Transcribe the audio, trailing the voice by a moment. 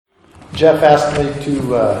Jeff asked me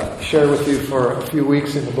to share with you for a few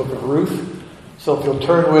weeks in the book of Ruth. So if you'll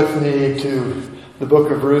turn with me to the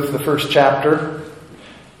book of Ruth, the first chapter.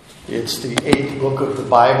 It's the 8th book of the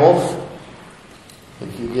Bible.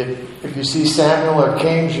 If you see Samuel or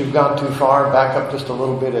Kings, you've gone too far. Back up just a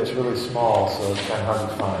little bit. It's really small, so it's kind of hard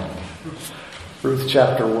to find. Ruth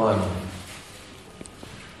chapter 1.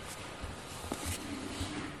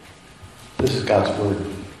 This is God's Word.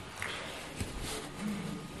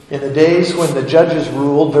 In the days when the judges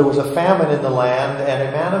ruled, there was a famine in the land, and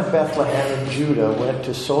a man of Bethlehem in Judah went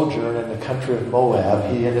to sojourn in the country of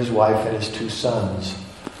Moab, he and his wife and his 2 sons.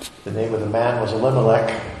 The name of the man was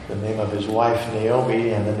Elimelech, the name of his wife Naomi,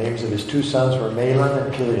 and the names of his 2 sons were Mahlon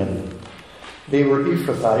and Chilion. They were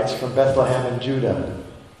Ephrathites from Bethlehem in Judah.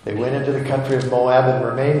 They went into the country of Moab and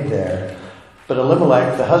remained there. But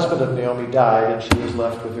Elimelech, the husband of Naomi, died, and she was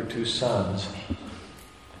left with her 2 sons.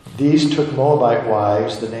 These took Moabite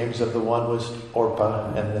wives. The names of the one was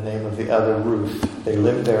Orpah, and the name of the other Ruth. They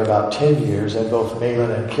lived there about 10 years, and both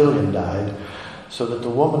Mahlon and Chilion died, so that the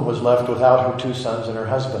woman was left without her 2 sons and her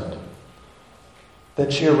husband.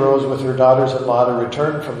 Then she arose with her daughters-in-law to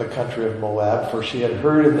return from the country of Moab, for she had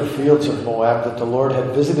heard in the fields of Moab that the Lord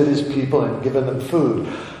had visited his people and given them food.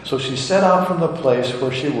 So she set out from the place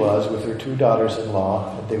where she was with her 2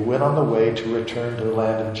 daughters-in-law, and they went on the way to return to the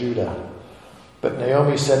land of Judah. But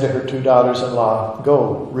Naomi said to her 2 daughters-in-law,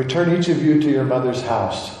 "Go, return each of you to your mother's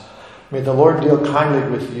house. May the Lord deal kindly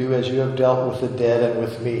with you as you have dealt with the dead and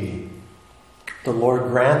with me. The Lord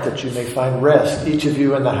grant that you may find rest, each of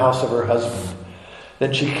you in the house of her husband."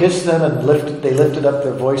 Then she kissed them, and they lifted up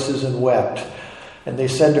their voices and wept. And they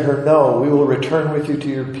said to her, "No, we will return with you to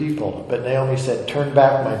your people." But Naomi said, "Turn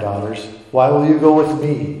back, my daughters. Why will you go with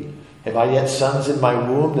me? Have I yet sons in my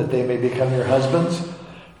womb that they may become your husbands?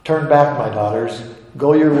 Turn back, my daughters.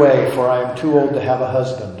 Go your way, for I am too old to have a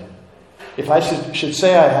husband. If I should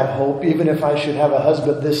say I have hope, even if I should have a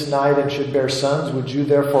husband this night and should bear sons, would you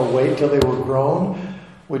therefore wait till they were grown?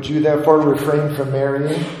 Would you therefore refrain from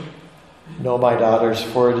marrying? No, my daughters,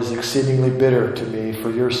 for it is exceedingly bitter to me for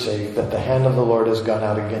your sake that the hand of the Lord has gone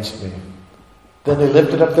out against me." Then they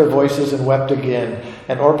lifted up their voices and wept again,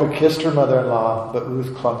 and Orpah kissed her mother-in-law, but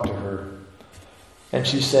Ruth clung to her. And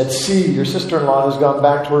she said, "See, your sister-in-law has gone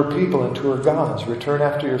back to her people and to her gods. Return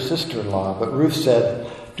after your sister-in-law." But Ruth said,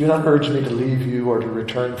 "Do not urge me to leave you or to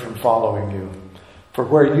return from following you. For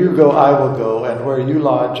where you go, I will go, and where you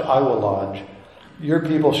lodge, I will lodge. Your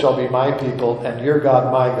people shall be my people, and your God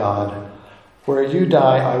my God. Where you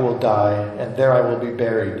die, I will die, and there I will be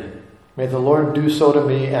buried. May the Lord do so to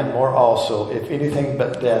me, and more also, if anything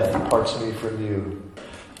but death parts me from you."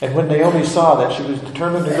 And when Naomi saw that she was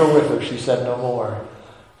determined to go with her, she said no more.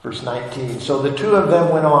 Verse 19. So the 2 of them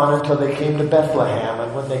went on until they came to Bethlehem.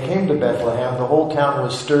 And when they came to Bethlehem, the whole town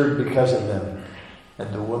was stirred because of them.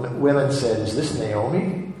 And the women said, "Is this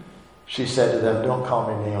Naomi?" She said to them, "Don't call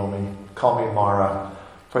me Naomi. Call me Mara.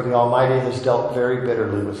 For the Almighty has dealt very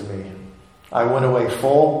bitterly with me. I went away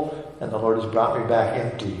full, and the Lord has brought me back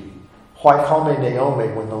empty. Why call me Naomi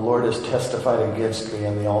when the Lord has testified against me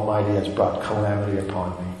and the Almighty has brought calamity upon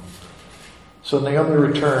me?" So Naomi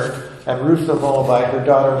returned, and Ruth the Moabite, her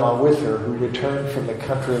daughter-in-law, with her, who returned from the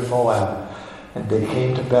country of Moab. And they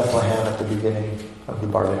came to Bethlehem at the beginning of the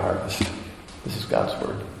barley harvest. This is God's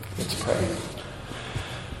Word. Let's pray.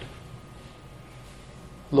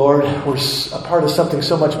 Lord, we're a part of something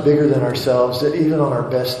so much bigger than ourselves that even on our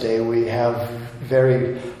best day we have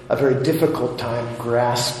a very difficult time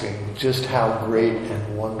grasping just how great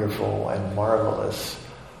and wonderful and marvelous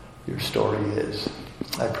your story is.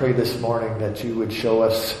 I pray this morning that you would show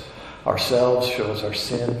us ourselves, show us our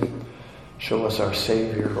sin, show us our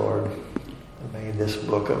Savior, Lord. And may this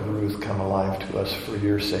book of Ruth come alive to us for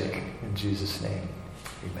your sake. In Jesus' name,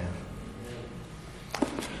 amen.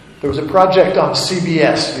 There was a project on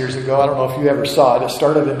CBS years ago. I don't know if you ever saw it. It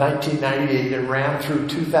started in 1998. It ran through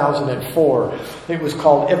 2004. It was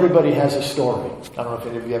called Everybody Has a Story. I don't know if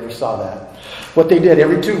any of you ever saw that. What they did,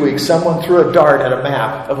 every 2 weeks, someone threw a dart at a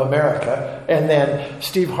map of America, and then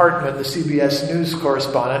Steve Hartman, the CBS News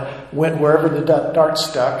correspondent, went wherever the dart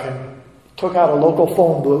stuck and took out a local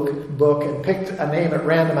phone book and picked a name at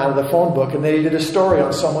random out of the phone book, and they did a story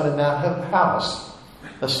on someone in that house,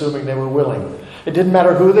 assuming they were willing. It didn't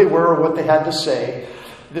matter who they were or what they had to say.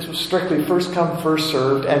 This was strictly first come, first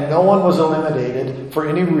served, and no one was eliminated for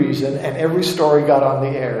any reason, and every story got on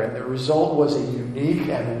the air. And the result was a unique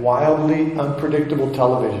and wildly unpredictable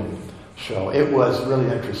television show. It was really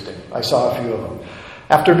interesting. I saw a few of them.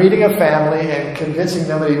 After meeting a family and convincing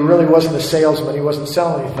them that he really wasn't a salesman, he wasn't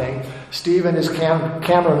selling anything, Steve and his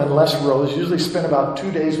cameraman Les Rose usually spent about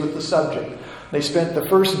 2 days with the subject. They spent the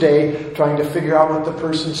first day trying to figure out what the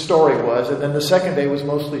person's story was, and then the second day was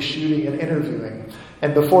mostly shooting and interviewing.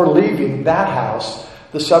 And before leaving that house,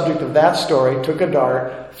 the subject of that story took a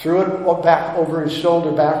dart, threw it back over his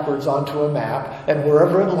shoulder backwards onto a map, and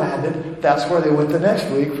wherever it landed, that's where they went the next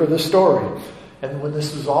week for the story. And when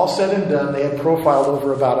this was all said and done, they had profiled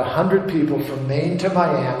over about 100 people from Maine to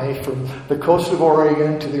Miami, from the coast of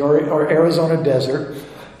Oregon to the Arizona desert.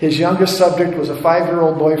 His youngest subject was a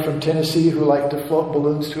 5-year-old boy from Tennessee who liked to float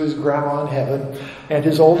balloons to his grandma in heaven. And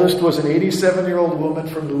his oldest was an 87-year-old woman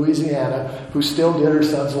from Louisiana who still did her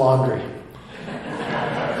son's laundry.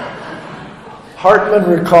 Hartman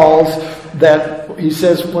recalls that, he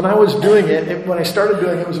says, when I started doing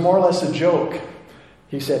it, it was more or less a joke.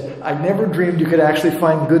 He said, I never dreamed you could actually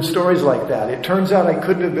find good stories like that. It turns out I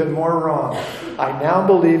couldn't have been more wrong. I now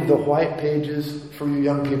believe the white pages, for you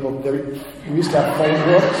young people, we used to have phone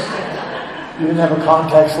books. You didn't have a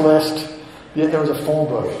contacts list. Yet there was a phone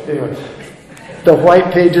book. Anyway, the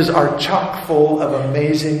white pages are chock full of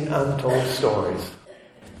amazing untold stories.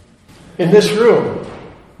 In this room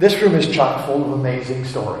is chock full of amazing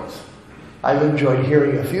stories. I've enjoyed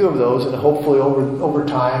hearing a few of those, and hopefully over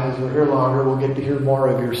time, as we're here longer, we'll get to hear more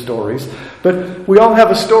of your stories. But we all have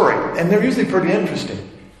a story, and they're usually pretty interesting.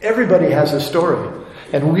 Everybody has a story.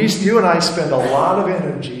 And you and I spend a lot of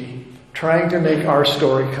energy trying to make our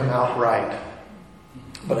story come out right.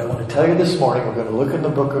 But I want to tell you this morning, we're going to look in the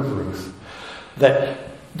book of Ruth,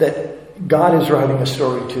 that God is writing a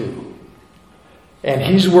story too. And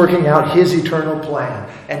He's working out His eternal plan.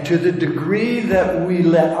 And to the degree that we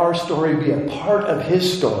let our story be a part of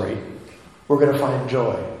His story, we're going to find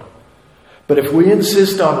joy. But if we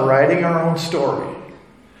insist on writing our own story,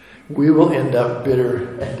 we will end up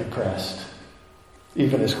bitter and depressed,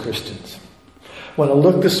 even as Christians. I want to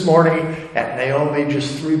look this morning at Naomi,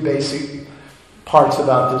 just 3 basic parts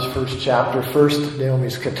about this first chapter. First,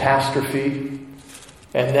 Naomi's catastrophe,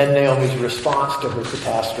 and then Naomi's response to her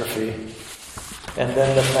catastrophe. And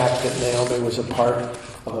then the fact that Naomi was a part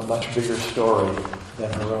of a much bigger story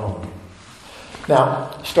than her own.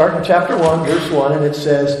 Now, start in chapter 1, verse 1, and it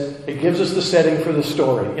says, it gives us the setting for the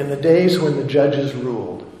story. In the days when the judges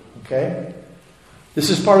ruled. Okay? This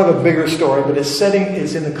is part of a bigger story, but it's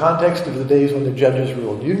in the context of the days when the judges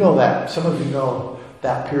ruled. You know that. Some of you know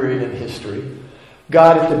that period in history.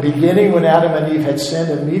 God, at the beginning, when Adam and Eve had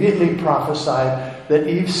sinned, immediately prophesied that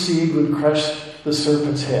Eve's seed would crush the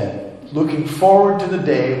serpent's head, looking forward to the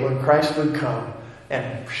day when Christ would come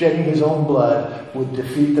and, shedding His own blood, would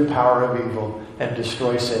defeat the power of evil and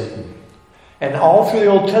destroy Satan. And all through the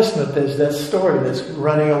Old Testament, there's that story that's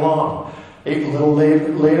running along. A little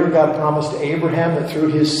later, God promised to Abraham that through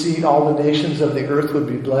his seed all the nations of the earth would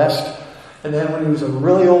be blessed. And then when he was a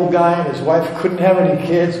really old guy and his wife couldn't have any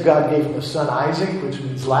kids, God gave him a son Isaac, which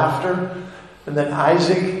means laughter. And then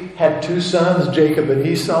Isaac had 2 sons, Jacob and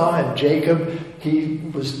Esau. And Jacob, he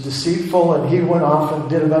was deceitful and he went off and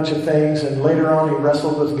did a bunch of things. And later on he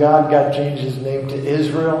wrestled with God. God changed his name to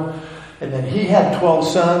Israel. And then he had 12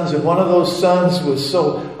 sons, and one of those sons was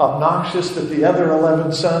so obnoxious that the other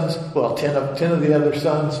 11 sons, 10 of the other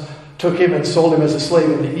sons, took him and sold him as a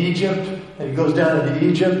slave into Egypt. And he goes down into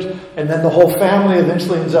Egypt. And then the whole family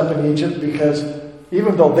eventually ends up in Egypt because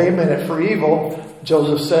even though they meant it for evil,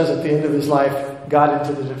 Joseph says at the end of his life, God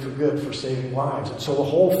intended it for good, for saving lives. And so the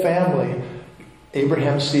whole family,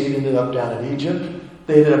 Abraham's seed, ended up down in Egypt.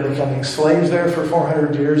 They ended up becoming slaves there for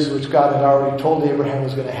 400 years, which God had already told Abraham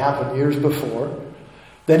was going to happen years before.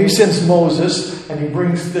 Then He sends Moses, and he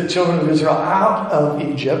brings the children of Israel out of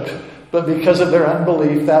Egypt. But because of their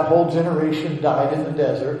unbelief, that whole generation died in the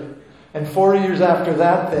desert. And 40 years after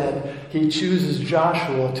that, then, He chooses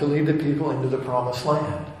Joshua to lead the people into the promised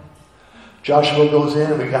land. Joshua goes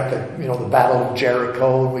in, and we got the Battle of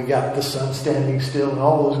Jericho, and we got the sun standing still, and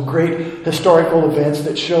all those great historical events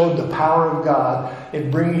that showed the power of God in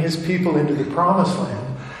bringing His people into the promised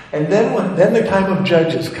land. And then the time of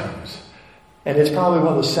Judges comes, and it's probably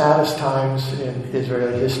one of the saddest times in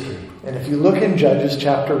Israeli history. And if you look in Judges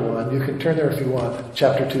chapter 1, you can turn there if you want,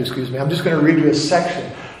 chapter 2, I'm just going to read you a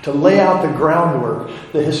section to lay out the groundwork,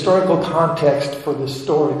 the historical context for this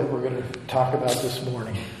story that we're going to talk about this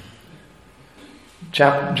morning.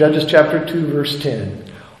 Judges chapter 2, verse 10.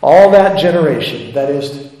 All that generation, that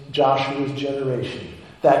is Joshua's generation,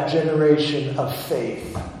 that generation of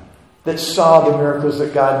faith that saw the miracles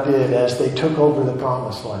that God did as they took over the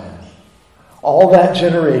promised land. All that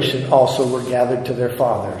generation also were gathered to their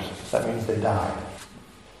fathers. That means they died.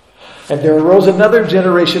 And there arose another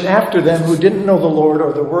generation after them who didn't know the Lord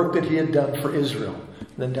or the work that He had done for Israel.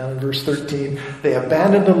 Then down in verse 13, they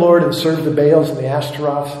abandoned the Lord and served the Baals and the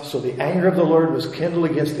Ashtaroths. So the anger of the Lord was kindled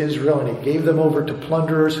against Israel, and he gave them over to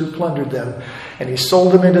plunderers who plundered them. And he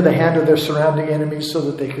sold them into the hand of their surrounding enemies so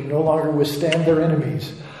that they could no longer withstand their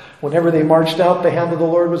enemies. Whenever they marched out, the hand of the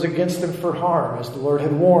Lord was against them for harm, as the Lord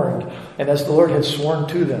had warned, and as the Lord had sworn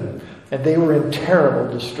to them. And they were in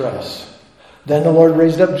terrible distress. Then the Lord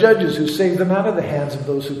raised up judges who saved them out of the hands of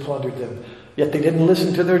those who plundered them. Yet they didn't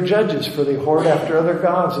listen to their judges, for they whored after other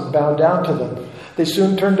gods and bowed down to them. They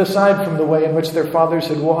soon turned aside from the way in which their fathers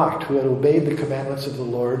had walked, who had obeyed the commandments of the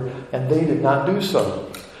Lord, and they did not do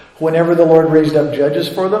so. Whenever the Lord raised up judges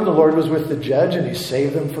for them, the Lord was with the judge, and he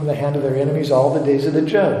saved them from the hand of their enemies all the days of the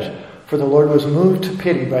judge. For the Lord was moved to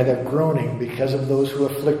pity by their groaning because of those who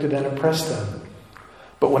afflicted and oppressed them.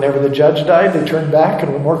 But whenever the judge died, they turned back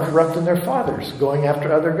and were more corrupt than their fathers, going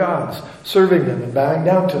after other gods, serving them and bowing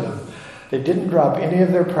down to them. They didn't drop any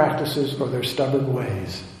of their practices or their stubborn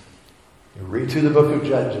ways. You read through the book of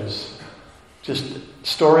Judges, just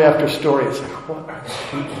story after story. It's like, what are these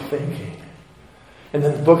people thinking? And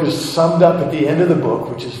then the book is summed up at the end of the book,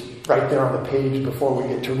 which is right there on the page before we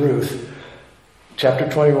get to Ruth. Chapter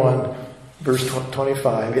 21, verse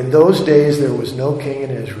 25. In those days there was no king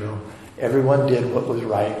in Israel. Everyone did what was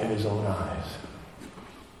right in his own eyes.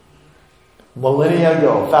 Millennia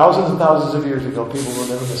ago, thousands and thousands of years ago, people were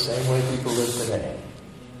living the same way people live today.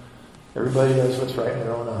 Everybody does what's right in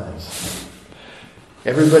their own eyes.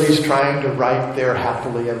 Everybody's trying to write their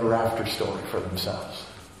happily ever after story for themselves.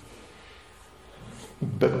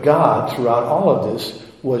 But God, throughout all of this,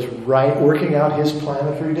 was working out his plan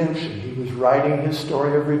of redemption. He was writing his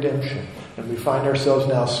story of redemption. And we find ourselves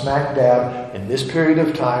now smack dab in this period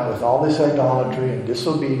of time with all this idolatry and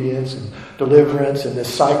disobedience and deliverance and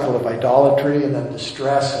this cycle of idolatry and then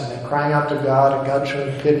distress and then crying out to God and God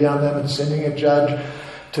showing pity on them and sending a judge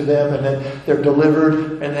to them, and then they're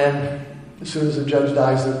delivered, and then as soon as the judge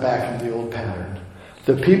dies, they're back in the old pattern.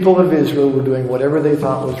 The people of Israel were doing whatever they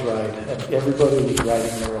thought was right, and everybody was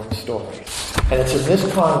writing their own story. And it's in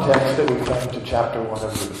this context that we come to chapter 1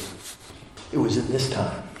 of Ruth. It was in this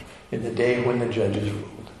time, in the day when the judges ruled.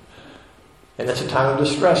 And it's a time of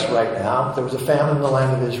distress right now. There was a famine in the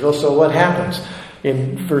land of Israel. So what happens?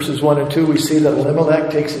 In verses 1 and 2, we see that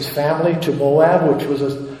Elimelech takes his family to Moab, which was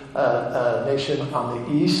a nation on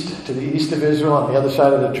the east, to the east of Israel, on the other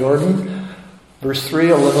side of the Jordan. Verse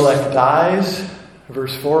 3, Elimelech dies.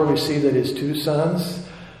 Verse 4, we see that his 2 sons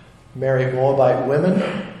marry Moabite women.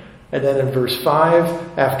 And then in verse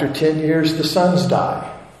 5, after 10 years, the sons die.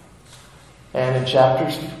 And in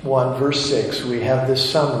chapter 1, verse 6, we have this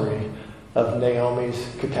summary of Naomi's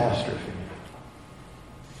catastrophe.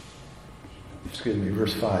 Excuse me,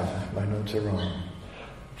 verse 5. My notes are wrong.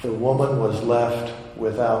 The woman was left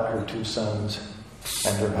without her 2 sons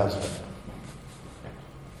and her husband.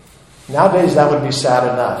 Nowadays that would be sad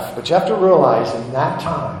enough. But you have to realize in that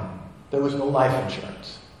time, there was no life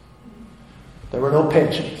insurance. There were no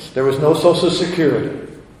pensions. There was no Social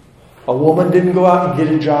Security. A woman didn't go out and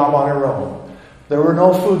get a job on her own. There were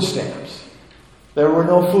no food stamps. There were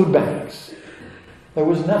no food banks. There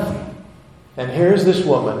was nothing. And here's this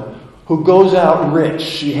woman who goes out rich.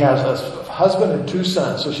 She has a husband and 2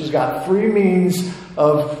 sons. So she's got 3 means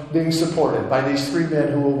of being supported by these 3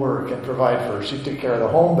 men who will work and provide for her. She took care of the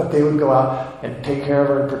home, but they would go out and take care of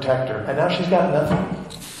her and protect her. And now she's got nothing.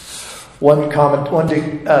 One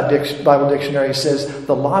Bible dictionary says,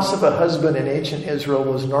 the loss of a husband in ancient Israel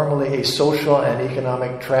was normally a social and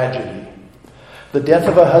economic tragedy. The death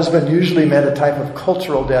of a husband usually meant a type of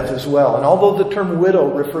cultural death as well. And although the term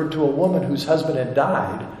widow referred to a woman whose husband had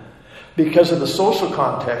died, because of the social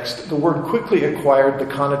context, the word quickly acquired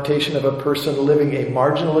the connotation of a person living a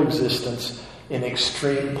marginal existence in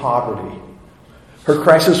extreme poverty. Her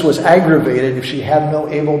crisis was aggravated if she had no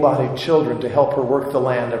able-bodied children to help her work the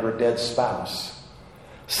land of her dead spouse.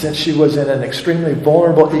 Since she was in an extremely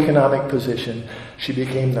vulnerable economic position, she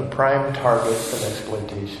became the prime target of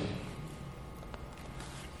exploitation.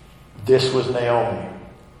 This was Naomi.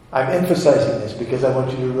 I'm emphasizing this because I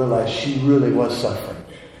want you to realize she really was suffering.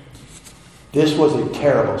 This was a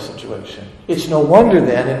terrible situation. It's no wonder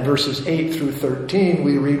then in verses 8 through 13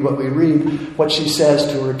 we read what she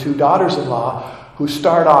says to her 2 daughters-in-law who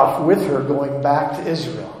start off with her going back to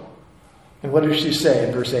Israel. And what does she say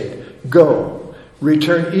in verse 8? Go,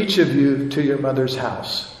 return each of you to your mother's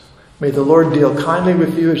house. May the Lord deal kindly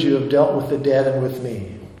with you as you have dealt with the dead and with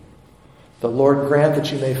me. The Lord grant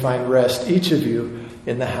that you may find rest, each of you,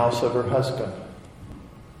 in the house of her husband.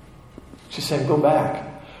 She's saying, go back.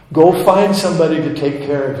 Go find somebody to take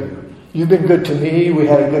care of you. You've been good to me. We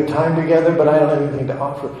had a good time together, but I don't have anything to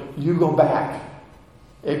offer. You go back.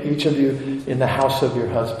 Each of you in the house of your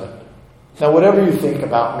husband. Now, whatever you think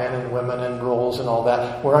about men and women and roles and all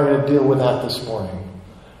that, we're not going to deal with that this morning.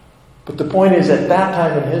 But the point is, at that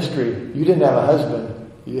time in history, you didn't have a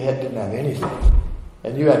husband, you didn't have anything.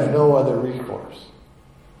 And you had no other recourse.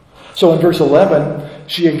 So in verse 11,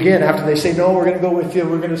 she again, after they say, no, we're going to go with you,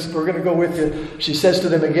 we're going to go with you, she says to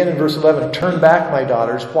them again in verse 11, turn back, my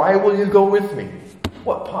daughters, why will you go with me?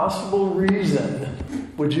 What possible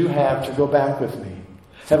reason would you have to go back with me?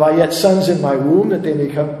 Have I yet sons in my womb that they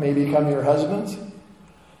may become your husbands?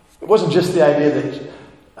 It wasn't just the idea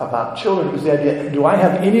about children, it was the idea, do I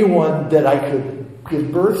have anyone that I could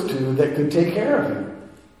give birth to that could take care of you?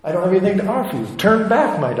 I don't have anything to offer you. Turn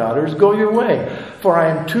back, my daughters, go your way, for I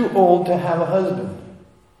am too old to have a husband.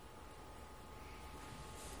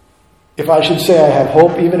 If I should say I have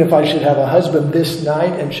hope, even if I should have a husband this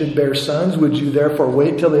night and should bear sons, would you therefore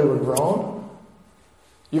wait till they were grown?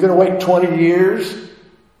 You're going to wait 20 years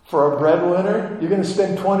for a breadwinner? You're going to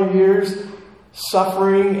spend 20 years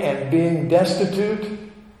suffering and being destitute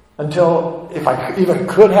until, if I even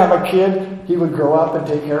could have a kid, he would grow up and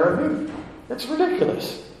take care of you? It's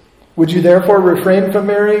ridiculous. Would you therefore refrain from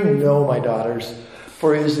marrying? No, my daughters,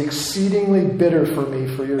 for it is exceedingly bitter for me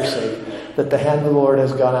for your sake that the hand of the Lord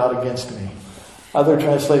has gone out against me. Other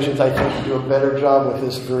translations, I think, do a better job with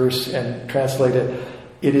this verse and translate it,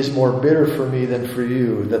 it is more bitter for me than for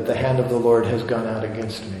you that the hand of the Lord has gone out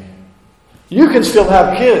against me. You can still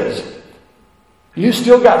have kids. You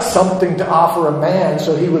still got something to offer a man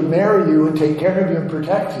so he would marry you and take care of you and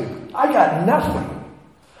protect you. I got nothing.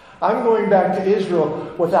 I'm going back to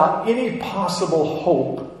Israel without any possible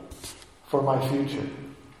hope for my future.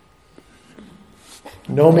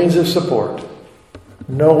 No means of support.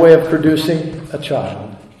 No way of producing a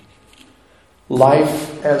child.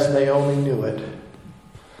 Life, as Naomi knew it,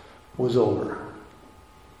 was over.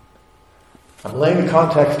 I'm laying the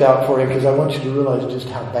context out for you because I want you to realize just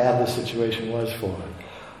how bad the situation was for her.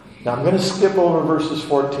 Now I'm going to skip over verses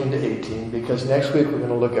 14 to 18 because next week we're going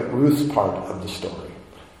to look at Ruth's part of the story.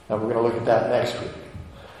 And we're going to look at that next week.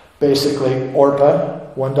 Basically, Orpah,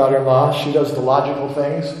 one daughter-in-law, she does the logical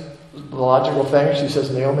things. She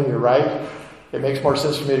says, Naomi, you're right. It makes more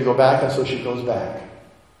sense for me to go back, and so she goes back.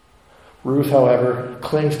 Ruth, however,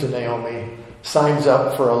 clings to Naomi, signs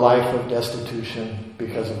up for a life of destitution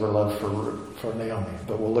because of her love for Naomi.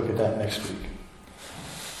 But we'll look at that next week.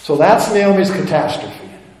 So that's Naomi's catastrophe.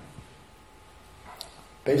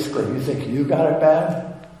 Basically, you think you got it bad?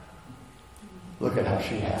 Look at how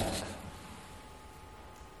she had it.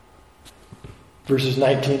 Verses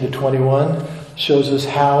 19 to 21 shows us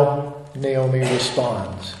how Naomi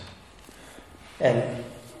responds. And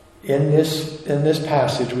in this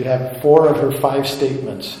passage, we have 4 of her 5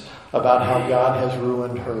 statements about how God has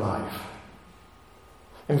ruined her life.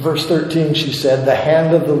 In verse 13, she said, the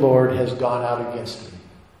hand of the Lord has gone out against me.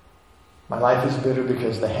 My life is bitter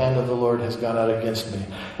because the hand of the Lord has gone out against me.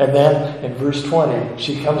 And then in verse 20,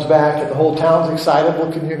 she comes back and the whole town's excited.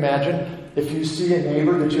 Well, can you imagine if you see a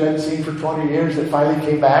neighbor that you hadn't seen for 20 years that finally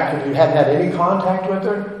came back and you hadn't had any contact with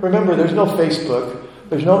her? Remember, there's no Facebook.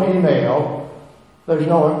 There's no email. There's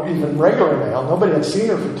no even regular mail. Nobody had seen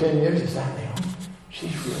her for 10 years. Is that Naomi?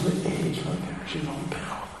 She's really aged. Look at her. She's all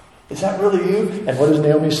bitter. Is that really you? And what does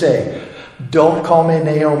Naomi say? Don't call me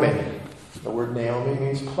Naomi. The word Naomi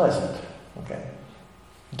means pleasant. Okay.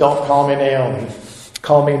 Don't call me Naomi.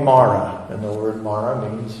 Call me Mara. And the word Mara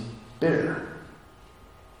means bitter.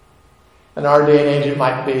 In our day and age, it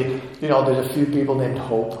might be, there's a few people named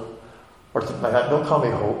Hope or something like that. Don't call me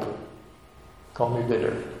Hope. Call me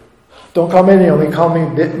bitter. Don't call me Naomi. Call me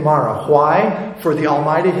Mara. Why? For the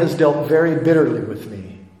Almighty has dealt very bitterly with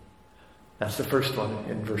me. That's the first one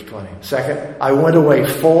in verse 20. Second, I went away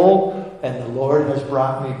full, and the Lord has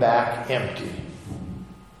brought me back empty.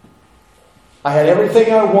 I had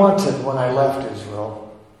everything I wanted when I left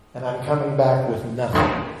Israel, and I'm coming back with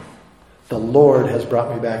nothing. The Lord has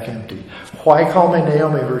brought me back empty. Why call me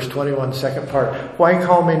Naomi? Verse 21, second part. Why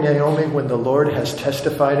call me Naomi when the Lord has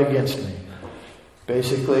testified against me?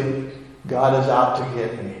 Basically, God is out to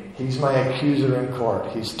get me. He's my accuser in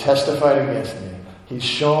court. He's testified against me. He's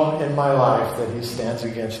shown in my life that he stands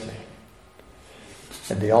against me.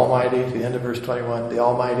 And the Almighty, at the end of verse 21, the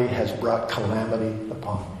Almighty has brought calamity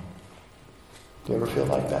upon me. Do you ever feel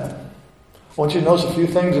like that? I want you to notice a few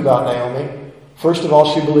things about Naomi. First of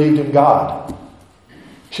all, she believed in God.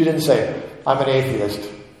 She didn't say, I'm an atheist.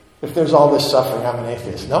 If there's all this suffering, I'm an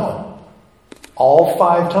atheist. No. All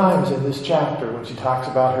 5 times in this chapter, when she talks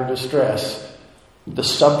about her distress, the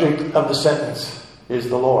subject of the sentence is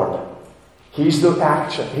the Lord. He's the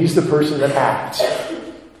action. He's the person that acts.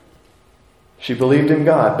 She believed in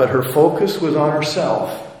God, but her focus was on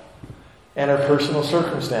herself and her personal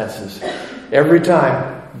circumstances. Every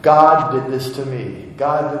time, God did this to me.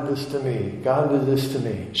 God did this to me. God did this to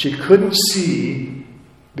me. She couldn't see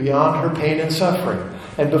beyond her pain and suffering.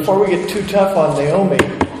 And before we get too tough on Naomi,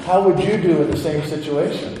 how would you do in the same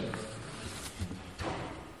situation?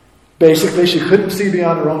 Basically, she couldn't see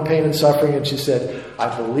beyond her own pain and suffering, and she said,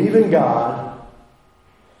 I believe in God.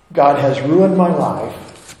 God has ruined my life,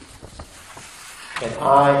 and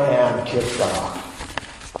I am kicked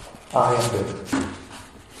off. I am bitter.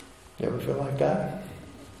 You ever feel like that?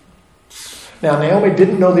 Now, Naomi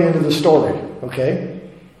didn't know the end of the story, okay?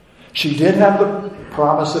 She did have the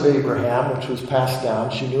promise of Abraham, which was passed down.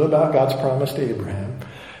 She knew about God's promise to Abraham.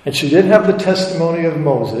 And she did have the testimony of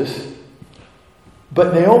Moses.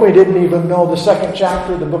 But Naomi didn't even know the second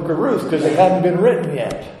chapter of the book of Ruth because it hadn't been written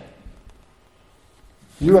yet.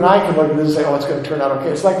 You and I can look at this and say, oh, it's going to turn out okay.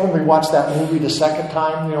 It's like when we watch that movie the second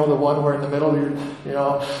time, the one where in the middle,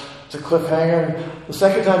 it's a cliffhanger. And the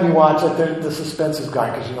second time you watch it, the suspense is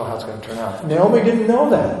gone because you know how it's going to turn out. Naomi didn't know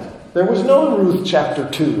that. There was no Ruth chapter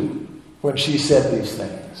 2 when she said these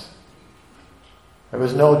things. There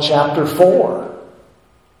was no chapter 4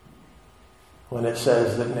 when it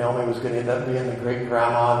says that Naomi was going to end up being the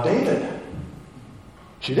great-grandma of David.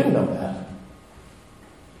 She didn't know that.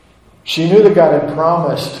 She knew that God had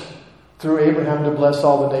promised through Abraham to bless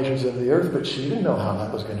all the nations of the earth, but she didn't know how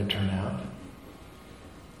that was going to turn out.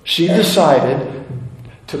 She decided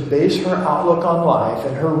to base her outlook on life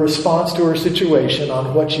and her response to her situation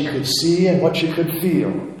on what she could see and what she could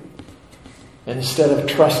feel, instead of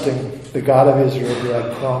trusting the God of Israel who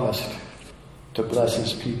had promised to bless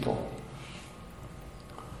his people.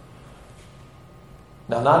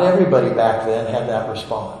 Now, not everybody back then had that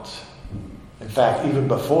response. In fact, even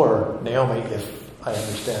before Naomi, if I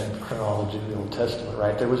understand chronology of the Old Testament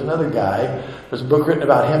right, there was another guy. There's a book written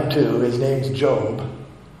about him too. His name's Job.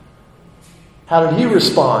 How did he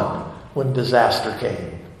respond when disaster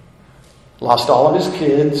came? Lost all of his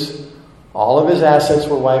kids. All of his assets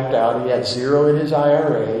were wiped out. He had zero in his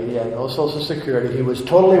IRA. He had no Social Security. He was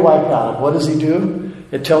totally wiped out. And what does he do?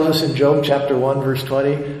 It tells us in Job chapter 1, verse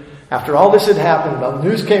 20. After all this had happened, the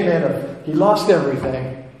news came in of he lost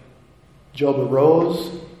everything. Job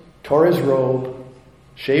arose, tore his robe,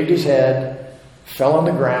 shaved his head, fell on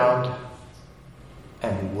the ground,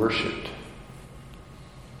 and he worshipped.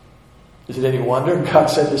 Is it any wonder God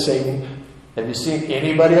said to Satan, have you seen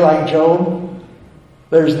anybody like Job?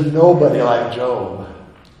 There's nobody like Job.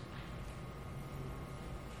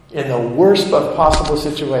 In the worst of possible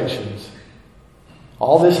situations,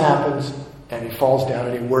 all this happens, and he falls down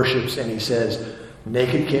and he worships and he says,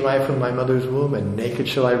 naked came I from my mother's womb, and naked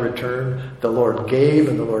shall I return. The Lord gave,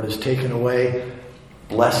 and the Lord has taken away.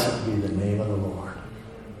 Blessed be the name of the Lord.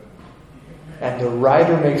 And the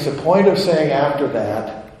writer makes a point of saying after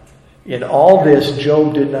that, in all this,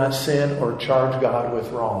 Job did not sin or charge God with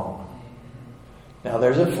wrong. Now,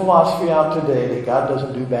 there's a philosophy out today that God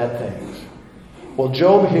doesn't do bad things. Well,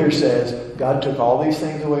 Job here says, God took all these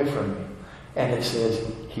things away from me. And it says,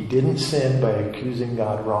 he didn't sin by accusing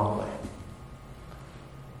God wrongly.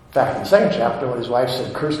 In fact, in the second chapter, when his wife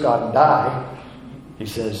said, curse God and die, he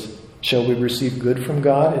says, shall we receive good from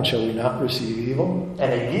God, and shall we not receive evil?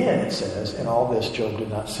 And again it says, in all this, Job did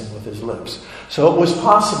not sin with his lips. So it was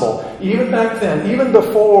possible, even back then, even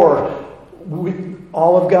before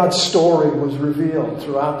all of God's story was revealed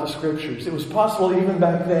throughout the Scriptures, it was possible even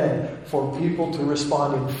back then for people to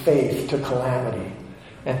respond in faith to calamity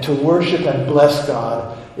and to worship and bless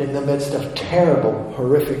God in the midst of terrible,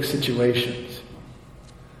 horrific situations.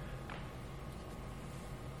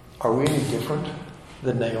 Are we any different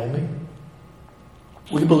than Naomi?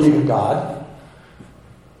 We believe in God.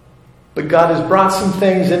 But God has brought some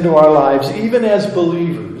things into our lives, even as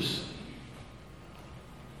believers,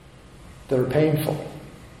 that are painful.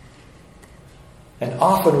 And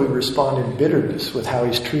often we respond in bitterness with how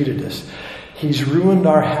he's treated us. He's ruined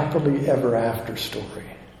our happily ever after story.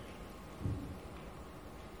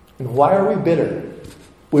 And why are we bitter?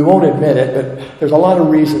 We won't admit it, but there's a lot of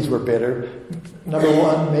reasons we're bitter. Number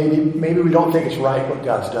one, maybe we don't think it's right what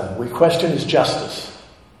God's done. We question his justice.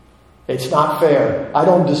 It's not fair. I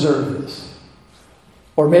don't deserve this.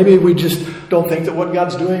 Or maybe we just don't think that what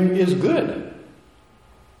God's doing is good.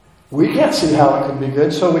 We can't see how it could be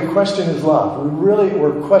good, so we question his love.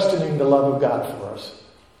 We're questioning the love of God for us.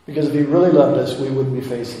 Because if he really loved us, we wouldn't be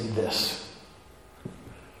facing this.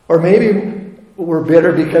 Or maybe we're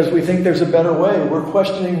bitter because we think there's a better way. We're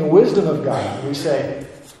questioning the wisdom of God. We say,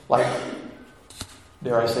 like,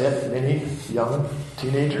 dare I say it, many young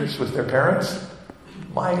teenagers with their parents,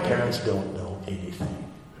 my parents don't know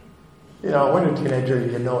anything. When you're a teenager,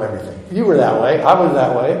 you know everything. You were that way. I was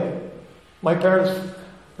that way. My parents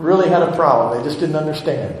really had a problem. They just didn't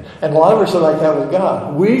understand. And a lot of us are like that with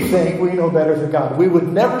God. We think we know better than God. We would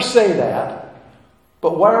never say that.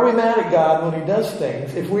 But why are we mad at God when He does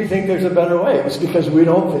things if we think there's a better way? It's because we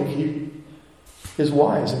don't think He is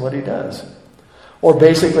wise in what He does. Or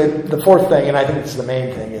basically, the fourth thing, and I think it's the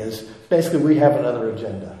main thing, is basically we have another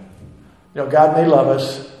agenda. God may love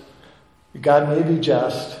us. God may be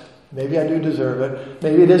just. Maybe I do deserve it.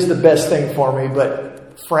 Maybe it is the best thing for me,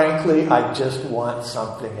 but frankly, I just want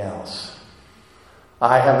something else.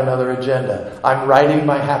 I have another agenda. I'm writing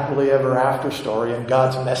my happily ever after story, and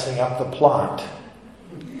God's messing up the plot.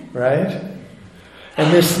 Right?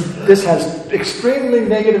 And this has extremely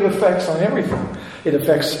negative effects on everything. It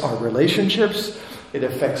affects our relationships. It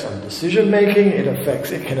affects our decision making.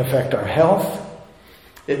 It can affect our health.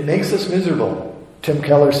 It makes us miserable. Tim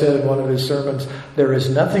Keller said in one of his sermons, there is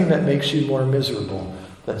nothing that makes you more miserable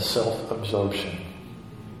than self-absorption.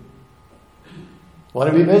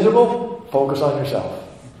 Want to be miserable? Focus on yourself.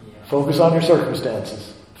 Focus on your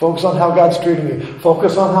circumstances. Focus on how God's treating you.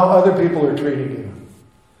 Focus on how other people are treating you.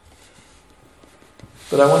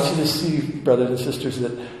 But I want you to see, brothers and sisters,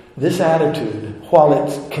 that this attitude, while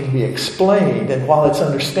it can be explained and while it's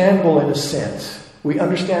understandable in a sense, we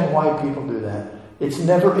understand why people do that. It's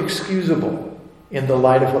never excusable in the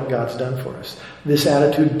light of what God's done for us. This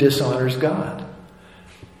attitude dishonors God.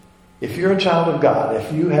 If you're a child of God,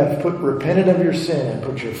 if you have repented of your sin and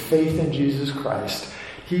put your faith in Jesus Christ,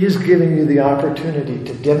 He is giving you the opportunity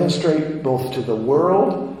to demonstrate both to the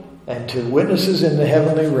world and to witnesses in the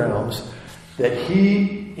heavenly realms that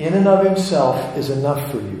He, in and of Himself, is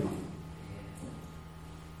enough for you.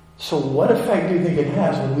 So what effect do you think it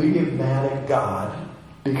has when we get mad at God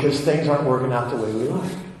because things aren't working out the way we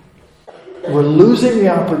like? We're losing the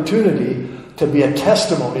opportunity to be a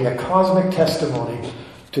testimony, a cosmic testimony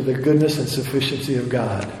to the goodness and sufficiency of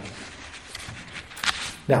God.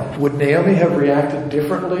 Now, would Naomi have reacted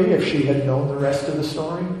differently if she had known the rest of the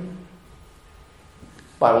story?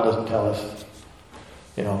 The Bible doesn't tell us.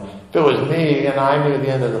 If it was me and I knew the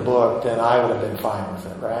end of the book, then I would have been fine with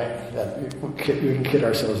it, right? We can kid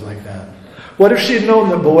ourselves like that. What if she had known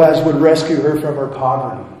that Boaz would rescue her from her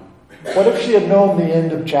poverty? What if she had known the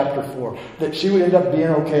end of chapter 4, that she would end up being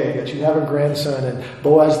okay, that she'd have a grandson, and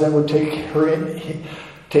Boaz then would take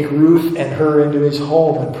Ruth and her into his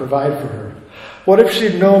home and provide for her? What if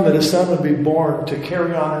she'd known that a son would be born to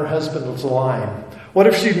carry on her husband's line? What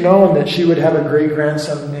if she'd known that she would have a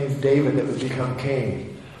great-grandson named David that would become king?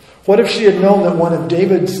 What if she had known that one of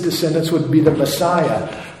David's descendants would be the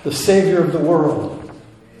Messiah, the Savior of the world?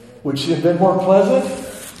 Would she have been more pleasant?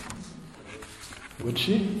 Would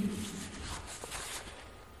she?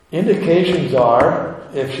 Indications are,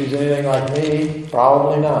 if she's anything like me,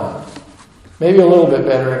 probably not. Maybe a little bit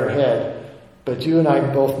better in her head, but you and I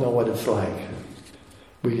both know what it's like.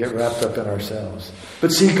 We get wrapped up in ourselves.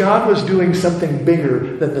 But see, God was doing something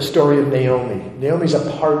bigger than the story of Naomi. Naomi's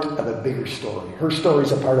a part of a bigger story. Her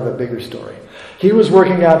story's a part of a bigger story. He was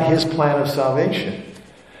working out His plan of salvation.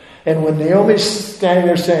 And when Naomi's standing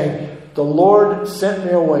there saying, the Lord sent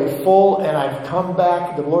me away full and I've come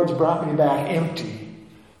back, the Lord's brought me back empty,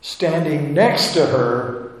 standing next to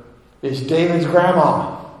her is David's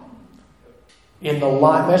grandma in the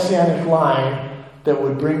messianic line that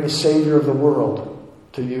would bring the Savior of the world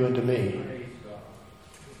to you and to me.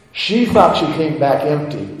 She thought she came back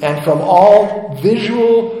empty. And from all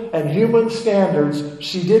visual and human standards,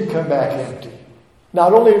 she did come back empty.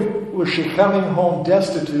 Not only was she coming home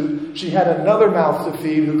destitute, she had another mouth to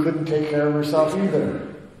feed who couldn't take care of herself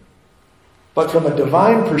either. But from a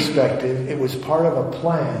divine perspective, it was part of a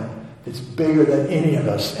plan that's bigger than any of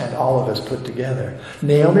us and all of us put together.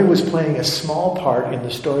 Naomi was playing a small part in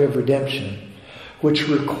the story of redemption, which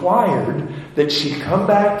required that she come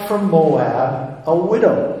back from Moab a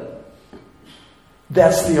widow.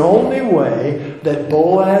 That's the only way that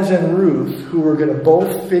Boaz and Ruth, who were going to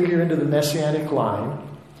both figure into the Messianic line,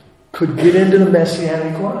 could get into the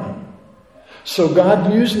Messianic line. So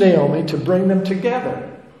God used Naomi to bring them together.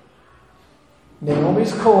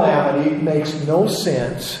 Naomi's calamity makes no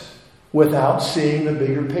sense without seeing the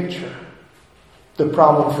bigger picture. The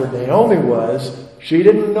problem for Naomi was she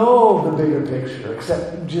didn't know the bigger picture,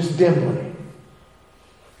 except just dimly.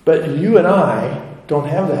 But you and I don't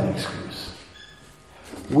have that excuse.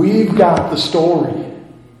 We've got the story.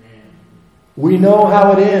 We know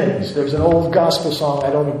how it ends. There's an old gospel song. I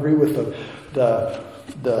don't agree with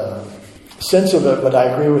the sense of it, but I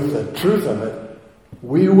agree with the truth of it.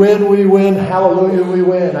 We win, hallelujah, we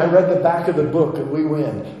win. I read the back of the book and we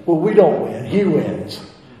win. Well, we don't win. He wins.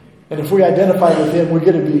 And if we identify with him, we're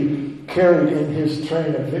going to be carried in his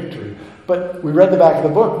train of victory. But we read the back of the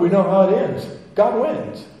book. We know how it ends. God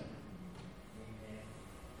wins.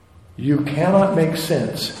 You cannot make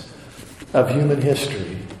sense of human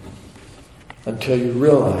history until you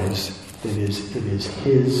realize that it is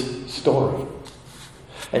his story.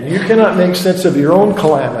 And you cannot make sense of your own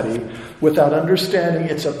calamity without understanding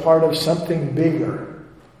it's a part of something bigger.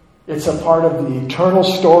 It's a part of the eternal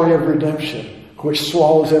story of redemption, which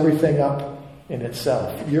swallows everything up in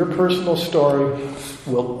itself. Your personal story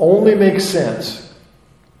will only make sense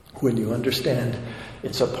when you understand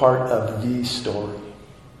it's a part of the story.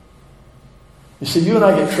 You see, you and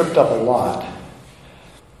I get tripped up a lot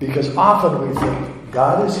because often we think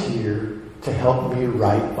God is here to help me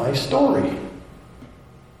write my story.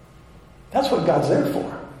 That's what God's there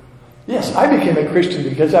for. Yes, I became a Christian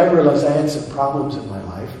because I realized I had some problems in my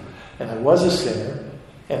life, and I was a sinner,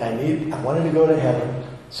 and I wanted to go to heaven.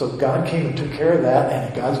 So God came and took care of that,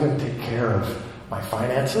 and God's going to take care of my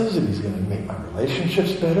finances, and he's going to make my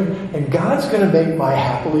relationships better, and God's going to make my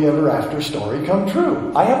happily ever after story come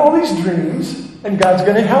true. I have all these dreams, and God's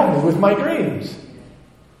going to help me with my dreams.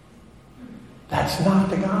 That's not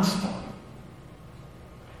the gospel.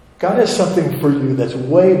 God has something for you that's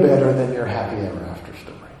way better than your happy ever after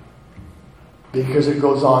story. Because it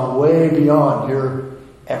goes on way beyond your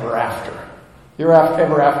ever after. Your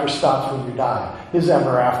ever after stops when you die. His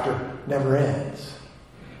ever after never ends.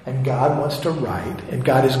 And God wants to write, and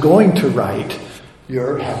God is going to write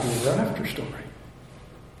your happy ever after story.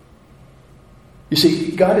 You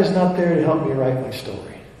see, God is not there to help me write my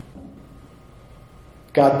story.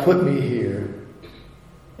 God put me here,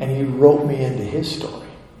 and he wrote me into his story.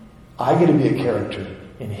 I get to be a character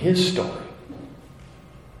in his story.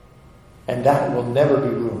 And that will never be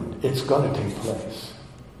ruined. It's going to take place.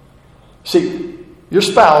 See, your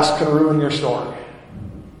spouse can ruin your story.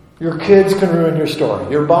 Your kids can ruin your story.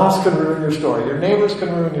 Your boss can ruin your story. Your neighbors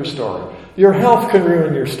can ruin your story. Your health can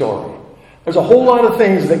ruin your story. There's a whole lot of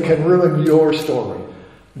things that can ruin your story.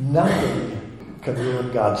 Nothing can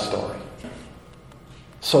ruin God's story.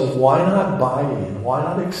 So why not buy in? Why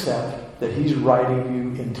not accept that he's writing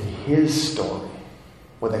you into his story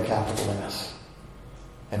with a capital S?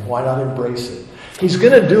 And why not embrace it? He's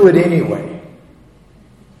going to do it anyway.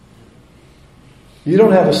 You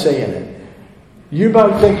don't have a say in it. You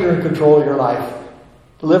might think you're in control of your life.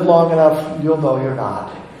 Live long enough, you'll know you're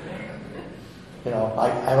not. You know, I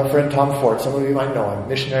have a friend, Tom Fort. Some of you might know him.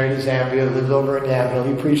 Missionary to Zambia, lives over in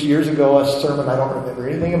Yamhill. He preached years ago a sermon. I don't remember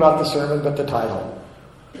anything about the sermon but the title.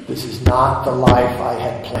 This is not the life I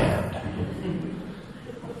had planned.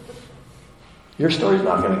 Your story's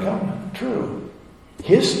not going to come true.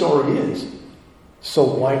 His story is. So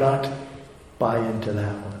why not buy into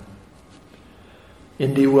that one?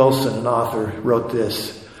 N.D. Wilson, an author, wrote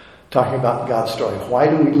this, talking about God's story. Why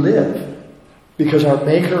do we live? Because our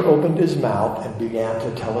Maker opened his mouth and began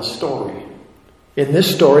to tell a story. In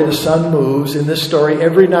this story, the sun moves. In this story,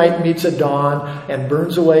 every night meets a dawn and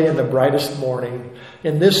burns away in the brightest morning.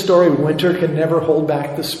 In this story, winter can never hold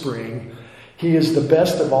back the spring. He is the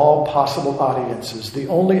best of all possible audiences, the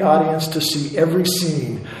only audience to see every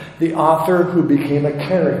scene, the author who became a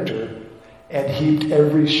character and heaped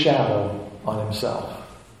every shadow on himself.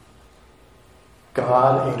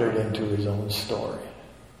 God entered into his own story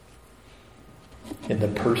in the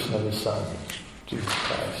person of his Son, Jesus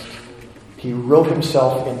Christ. He wrote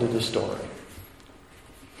himself into the story.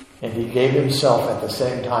 And he gave himself at the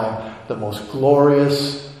same time the most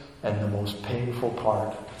glorious and the most painful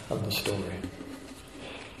part of the story.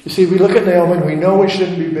 You see, we look at Naomi and we know we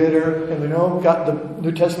shouldn't be bitter, and we know God, the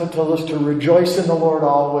New Testament tells us to rejoice in the Lord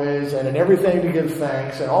always, and in everything to give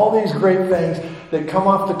thanks, and all these great things that come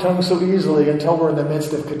off the tongue so easily until we're in the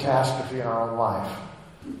midst of catastrophe in our own life.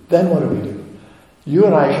 Then what do? You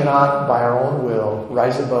and I cannot, by our own will,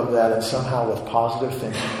 rise above that and somehow with positive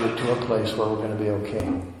thinking get to a place where we're going to be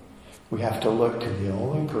okay. We have to look to the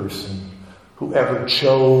only person who ever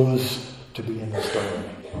chose to be in the story.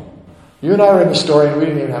 You and I are in the story and we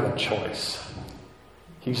didn't even have a choice.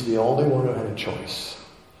 He's the only one who had a choice.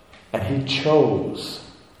 And he chose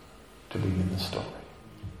to be in the story.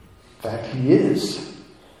 In fact, he is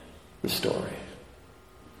the story.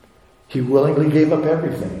 He willingly gave up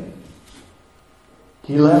everything.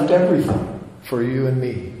 He left everything for you and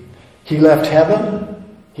me. He left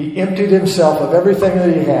heaven. He emptied himself of everything that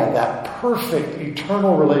he had, that perfect,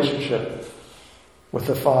 eternal relationship with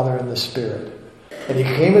the Father and the Spirit. And he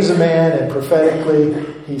came as a man, and prophetically,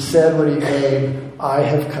 he said when he came, I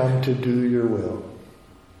have come to do your will.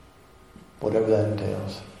 Whatever that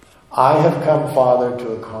entails. I have come, Father,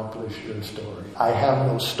 to accomplish your story. I have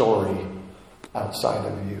no story outside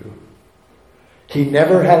of you. He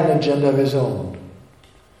never had an agenda of his own.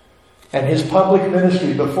 And his public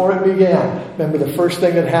ministry, before it began, remember the first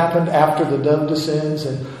thing that happened after the dove descends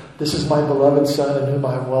and this is my beloved Son in whom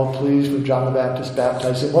I am well pleased, when John the Baptist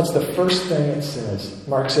baptized him. What's the first thing it says?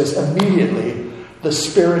 Mark says, immediately the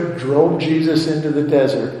Spirit drove Jesus into the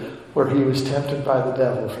desert where he was tempted by the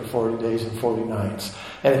devil for 40 days and 40 nights.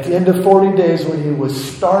 And at the end of 40 days, when he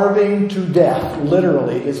was starving to death,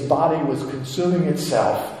 literally, his body was consuming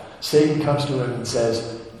itself, Satan comes to him and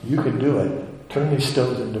says, you can do it. Turn these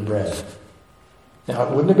stones into bread. Now,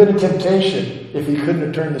 it wouldn't have been a temptation if he couldn't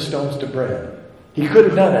have turned the stones to bread. He could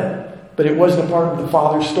have done it, but it wasn't a part of the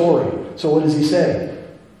Father's story. So what does he say?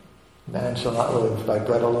 Man shall not live by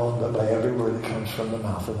bread alone, but by every word that comes from the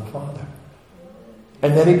mouth of the Father.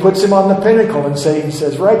 And then he puts him on the pinnacle, and Satan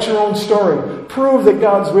says, write your own story. Prove that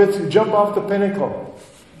God's with you. Jump off the pinnacle.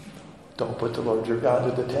 Don't put the Lord your God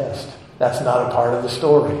to the test. That's not a part of the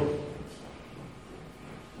story.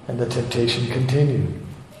 And the temptation continued.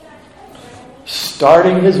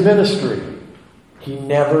 Starting his ministry, he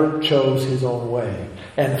never chose his own way.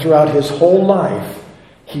 And throughout his whole life,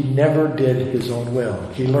 he never did his own will.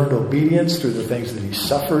 He learned obedience through the things that he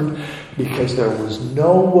suffered, because there was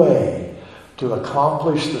no way to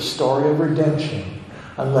accomplish the story of redemption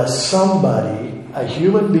unless somebody, a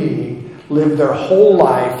human being, lived their whole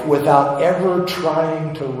life without ever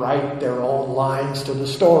trying to write their own lines to the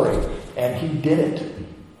story. And he did it.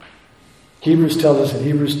 Hebrews tells us in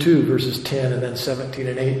Hebrews 2, verses 10 and then 17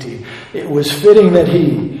 and 18, it was fitting that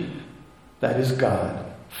he, that is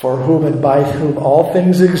God, for whom and by whom all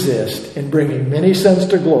things exist, in bringing many sons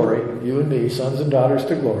to glory, you and me, sons and daughters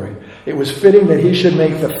to glory, it was fitting that he should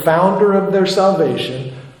make the founder of their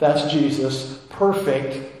salvation, that's Jesus,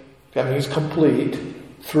 perfect, that means complete,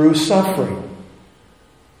 through suffering.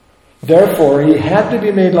 Therefore, he had to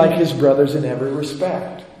be made like his brothers in every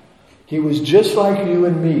respect. He was just like you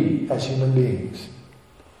and me as human beings.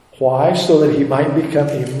 Why? So that he might become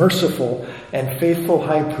a merciful and faithful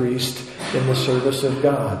high priest in the service of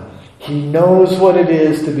God. He knows what it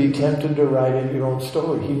is to be tempted to write your own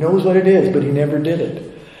story. He knows what it is, but he never did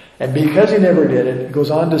it. And because he never did it, it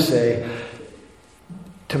goes on to say,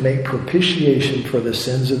 to make propitiation for the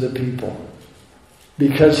sins of the people.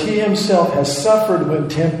 Because he himself has suffered when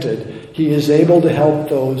tempted, he is able to help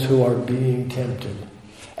those who are being tempted.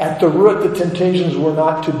 At the root, the temptations were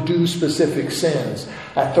not to do specific sins.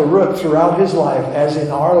 At the root, throughout his life, as in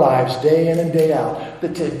our lives, day in and day out, the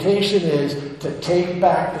temptation is to take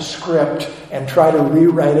back the script and try to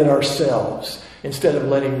rewrite it ourselves, instead of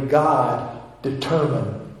letting God determine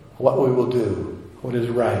what we will do, what is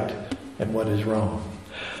right and what is wrong.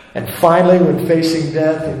 And finally, when facing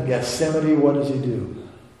death in Gethsemane, what does he do?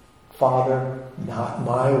 Father, not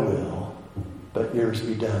my will, but yours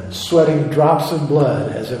be done. Sweating drops of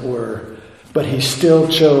blood, as it were, but he still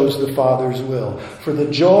chose the Father's will. For the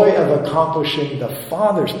joy of accomplishing the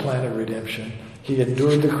Father's plan of redemption, he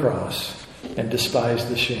endured the cross and despised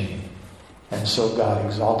the shame. And so God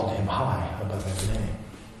exalted him high above every name.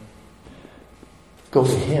 Go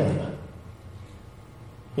to him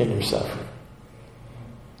in your suffering.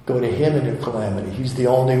 Go to him in your calamity. He's the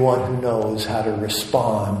only one who knows how to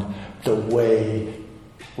respond the way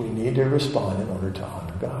we need to respond in order to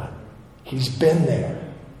honor God. He's been there.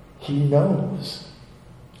 He knows.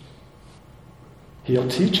 He'll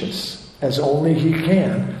teach us, as only he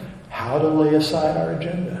can, how to lay aside our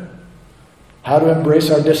agenda, how to embrace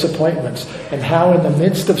our disappointments, and how in the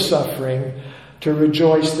midst of suffering to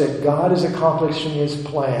rejoice that God is accomplishing his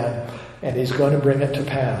plan and he's going to bring it to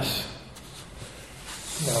pass.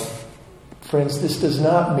 Now, friends, this does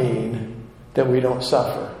not mean that we don't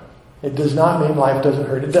suffer. It does not mean life doesn't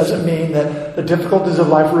hurt. It doesn't mean that the difficulties of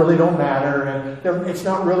life really don't matter and it's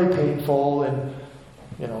not really painful and,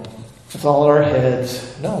 it's all in our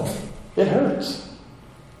heads. No, it hurts.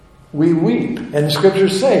 We weep. And the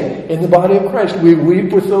scriptures say, in the body of Christ, we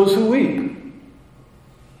weep with those who weep.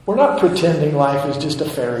 We're not pretending life is just a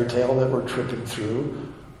fairy tale that we're tripping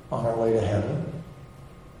through on our way to heaven.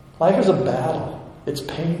 Life is a battle. It's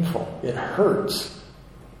painful. It hurts.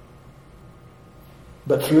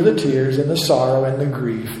 But through the tears and the sorrow and the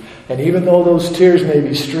grief, and even though those tears may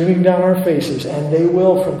be streaming down our faces, and they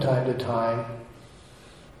will from time to time,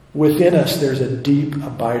 within us there's a deep,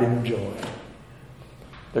 abiding joy.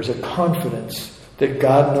 There's a confidence that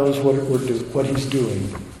God knows what he's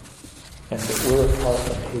doing, and that we're a part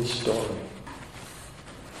of his story.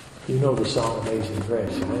 You know the song Amazing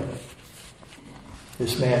Grace, right?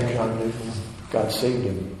 This man, John Newton, God saved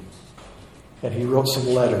him. And he wrote some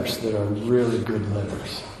letters that are really good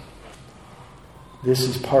letters. This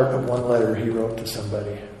is part of one letter he wrote to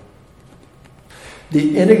somebody.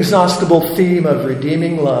 The inexhaustible theme of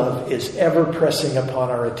redeeming love is ever pressing upon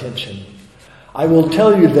our attention. I will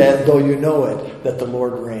tell you then, though you know it, that the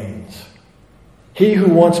Lord reigns. He who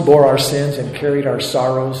once bore our sins and carried our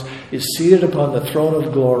sorrows is seated upon the throne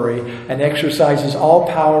of glory and exercises all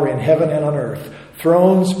power in heaven and on earth.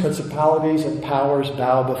 Thrones, principalities, and powers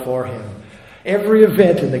bow before him. Every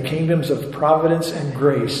event in the kingdoms of providence and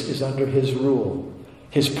grace is under his rule.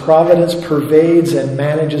 His providence pervades and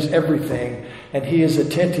manages everything, and he is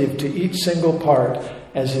attentive to each single part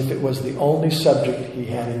as if it was the only subject he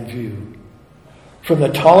had in view. From the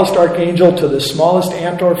tallest archangel to the smallest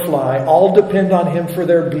ant or fly, all depend on him for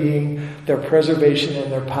their being, their preservation,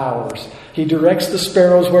 and their powers. He directs the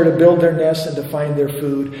sparrows where to build their nests and to find their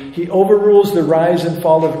food. He overrules the rise and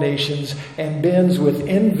fall of nations and bends with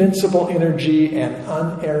invincible energy and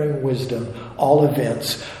unerring wisdom all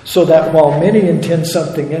events, so that while many intend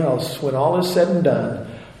something else, when all is said and done,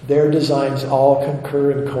 their designs all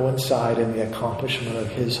concur and coincide in the accomplishment of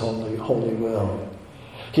his holy will.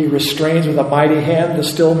 He restrains with a mighty hand the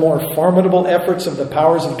still more formidable efforts of the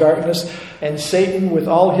powers of darkness, and Satan with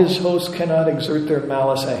all his hosts cannot exert their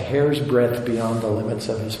malice a hair's breadth beyond the limits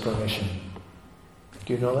of his permission.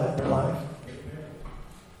 Do you know that in your life?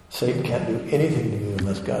 Satan can't do anything to you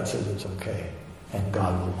unless God says it's okay. And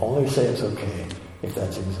God will only say it's okay if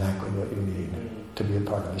that's exactly what you need to be a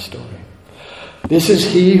part of the story. This is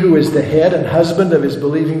he who is the head and husband of his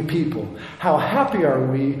believing people. How happy are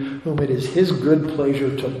we whom it is his good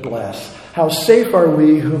pleasure to bless. How safe are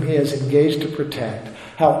we whom he has engaged to protect.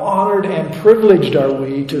 How honored and privileged are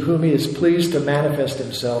we to whom he is pleased to manifest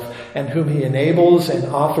himself and whom he enables and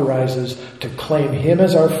authorizes to claim him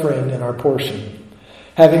as our friend and our portion.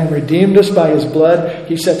 Having redeemed us by his blood,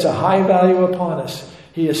 he sets a high value upon us.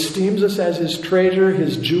 He esteems us as his treasure,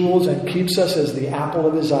 his jewels, and keeps us as the apple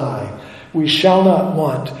of his eye. We shall not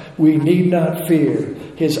want. We need not fear.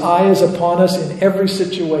 His eye is upon us in every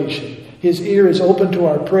situation. His ear is open to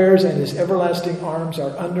our prayers, and his everlasting arms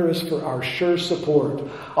are under us for our sure support.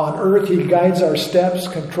 On earth he guides our steps,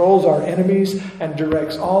 controls our enemies, and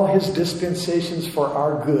directs all his dispensations for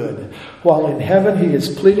our good. While in heaven he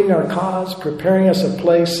is pleading our cause, preparing us a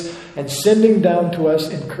place, and sending down to us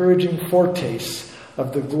encouraging foretastes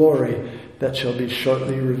of the glory that shall be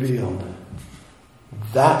shortly revealed.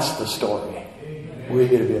 That's the story we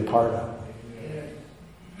get to be a part of.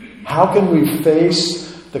 How can we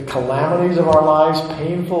face the calamities of our lives,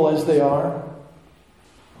 painful as they are?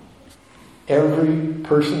 Every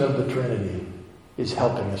person of the Trinity is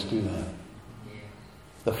helping us do that.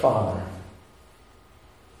 The Father.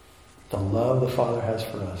 The love the Father has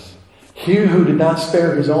for us. He who did not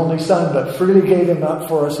spare his only Son, but freely gave him up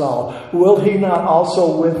for us all, will he not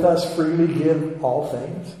also with us freely give all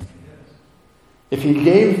things? If he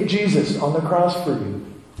gave Jesus on the cross for you,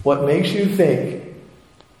 what makes you think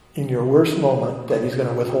in your worst moment that he's going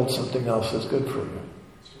to withhold something else that's good for you?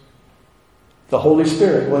 The Holy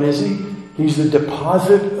Spirit, what is he? He's the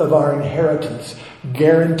deposit of our inheritance,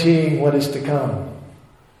 guaranteeing what is to come.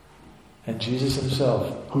 And Jesus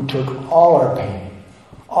himself, who took all our pain,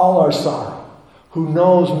 all our sorrow, who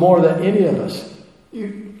knows more than any of us.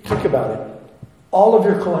 You think about it. All of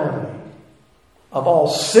your calamity. Of all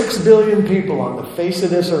 6 billion people on the face of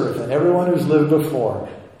this earth and everyone who's lived before,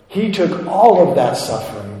 he took all of that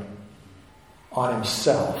suffering on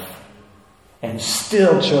himself and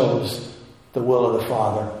still chose the will of the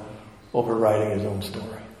Father over writing his own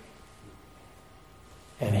story.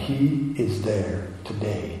 And he is there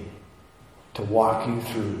today to walk you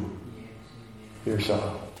through your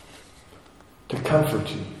sorrow, to comfort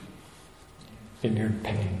you in your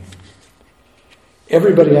pain.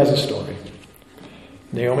 Everybody has a story.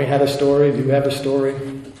 Naomi had a story. You have a story.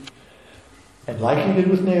 And like he did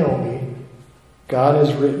with Naomi, God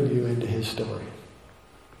has written you into his story.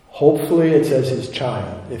 Hopefully it's as his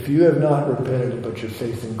child. If you have not repented and put your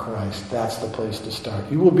faith in Christ, that's the place to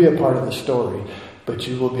start. You will be a part of the story, but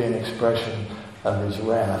you will be an expression of his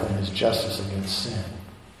wrath and his justice against sin.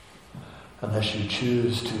 Unless you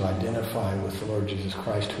choose to identify with the Lord Jesus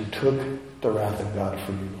Christ, who took the wrath of God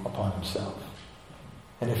for you upon himself.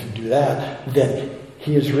 And if you do that, then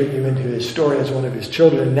he has written you into his story as one of his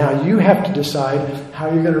children. Now you have to decide how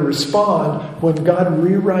you're going to respond when God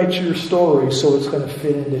rewrites your story so it's going to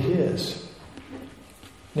fit into his.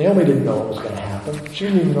 Naomi didn't know what was going to happen. She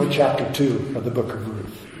didn't even know chapter 2 of the book of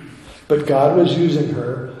Ruth. But God was using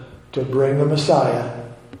her to bring the Messiah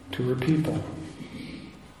to her people.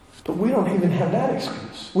 But we don't even have that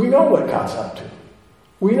excuse. We know what God's up to.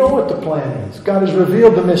 We know what the plan is. God has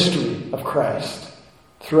revealed the mystery of Christ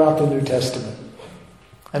throughout the New Testament.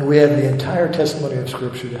 And we have the entire testimony of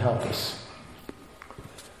Scripture to help us.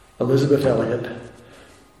 Elizabeth Elliot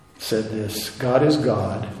said this, God is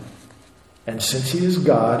God, and since He is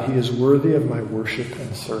God, He is worthy of my worship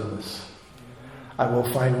and service. I will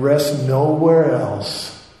find rest nowhere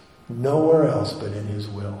else but in His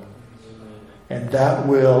will. And that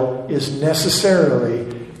will is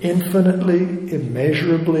necessarily, infinitely,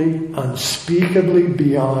 immeasurably, unspeakably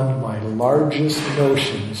beyond my largest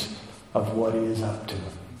notions of what He is up to.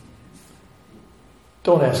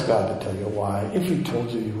 Don't ask God to tell you why. If He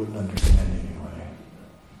told you, you wouldn't understand anyway.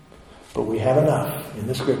 But we have enough in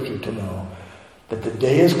the Scripture to know that the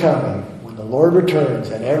day is coming when the Lord returns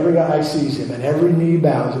and every eye sees Him and every knee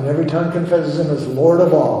bows and every tongue confesses Him as Lord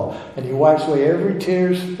of all, and He wipes away every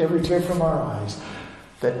tear from our eyes,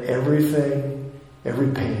 that everything,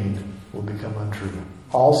 every pain will become untrue.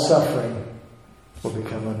 All suffering will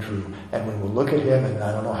become untrue. And we will look at Him, and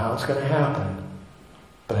I don't know how it's going to happen,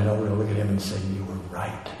 but I know we're going to look at Him and say, you were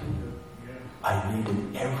right. I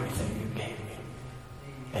needed everything you gave me.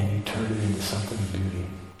 And you turned it into something of beauty.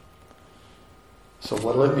 So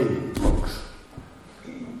what'll it be, folks?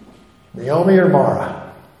 Naomi or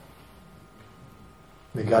Mara?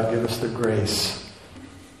 May God give us the grace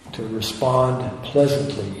to respond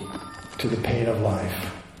pleasantly to the pain of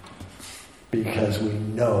life, because we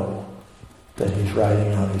know that He's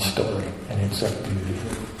writing out His story and it's of beauty.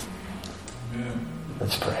 Amen.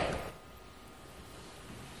 Let's pray.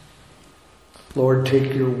 Lord,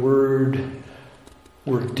 take your word,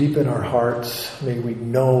 work deep in our hearts. May we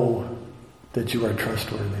know that you are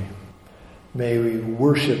trustworthy. May we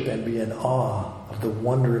worship and be in awe of the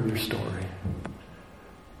wonder of your story.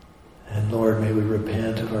 And Lord, may we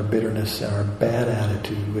repent of our bitterness and our bad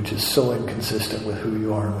attitude, which is so inconsistent with who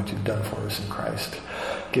you are and what you've done for us in Christ.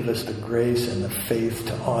 Give us the grace and the faith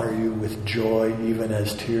to honor you with joy, even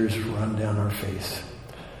as tears run down our face.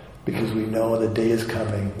 Because we know the day is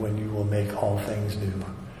coming when you will make all things new.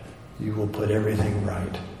 You will put everything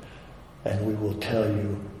right. And we will tell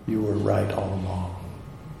you, you were right all along.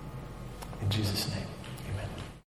 In Jesus' name.